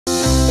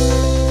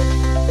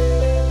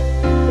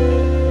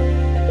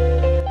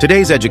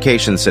Today's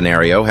education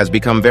scenario has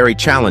become very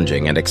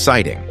challenging and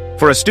exciting.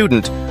 For a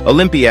student,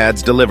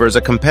 Olympiads delivers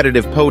a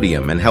competitive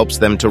podium and helps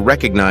them to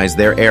recognize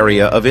their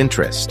area of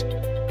interest.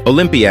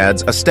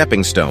 Olympiads, a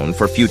stepping stone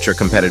for future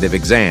competitive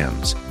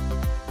exams.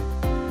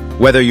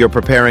 Whether you're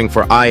preparing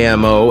for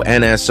IMO,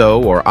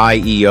 NSO, or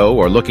IEO,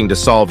 or looking to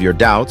solve your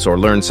doubts or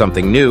learn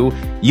something new,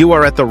 you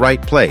are at the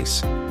right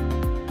place.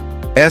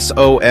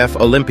 SOF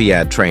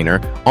Olympiad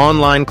Trainer,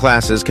 online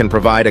classes can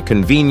provide a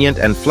convenient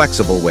and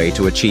flexible way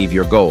to achieve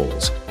your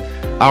goals.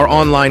 Our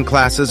online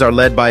classes are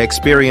led by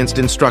experienced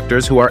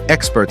instructors who are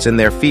experts in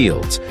their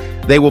fields.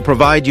 They will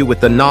provide you with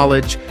the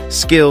knowledge,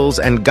 skills,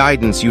 and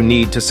guidance you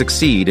need to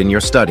succeed in your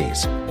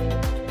studies.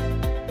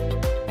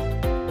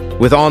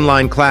 With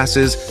online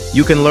classes,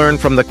 you can learn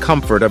from the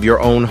comfort of your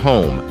own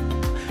home,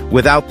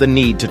 without the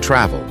need to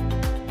travel.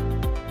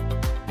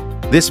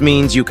 This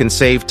means you can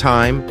save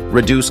time,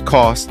 reduce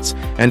costs,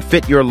 and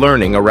fit your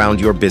learning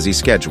around your busy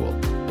schedule.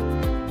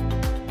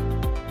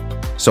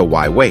 So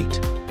why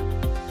wait?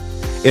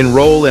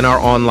 Enroll in our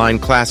online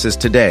classes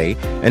today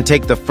and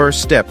take the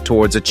first step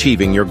towards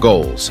achieving your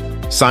goals.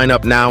 Sign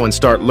up now and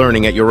start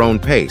learning at your own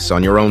pace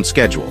on your own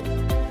schedule.